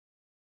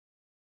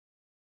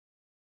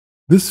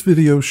This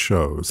video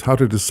shows how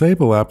to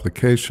disable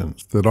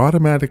applications that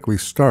automatically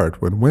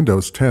start when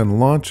Windows 10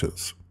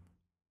 launches.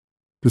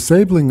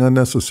 Disabling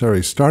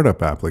unnecessary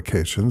startup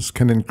applications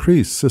can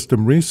increase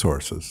system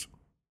resources.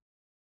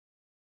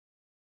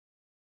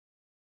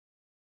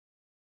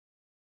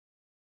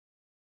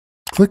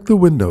 Click the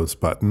Windows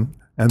button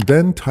and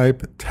then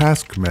type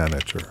Task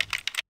Manager.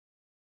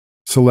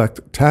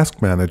 Select Task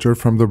Manager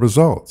from the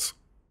results.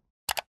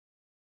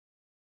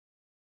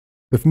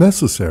 If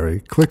necessary,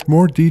 click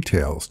More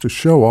Details to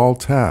show all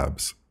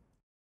tabs.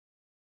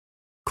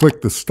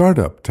 Click the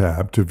Startup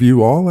tab to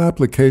view all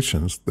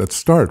applications that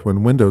start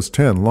when Windows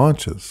 10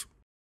 launches.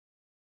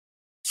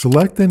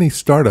 Select any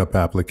startup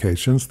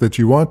applications that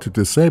you want to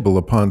disable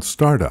upon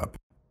startup,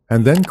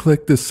 and then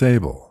click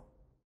Disable.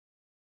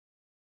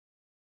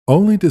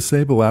 Only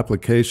disable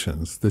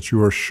applications that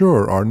you are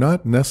sure are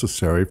not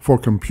necessary for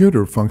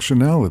computer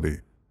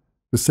functionality.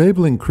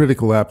 Disabling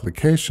critical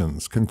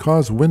applications can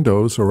cause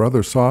Windows or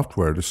other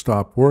software to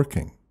stop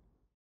working.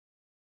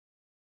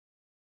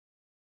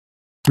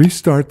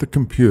 Restart the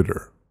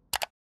computer.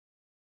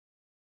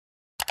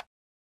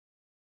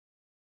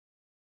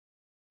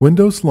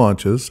 Windows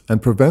launches and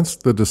prevents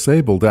the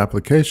disabled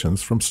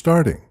applications from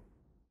starting.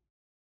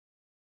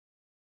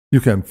 You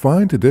can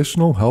find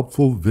additional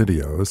helpful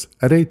videos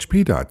at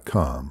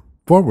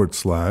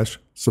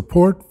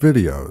hp.com/support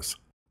videos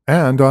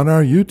and on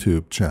our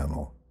YouTube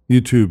channel,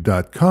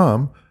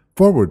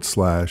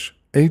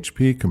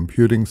 youtube.com/HP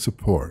Computing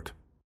Support.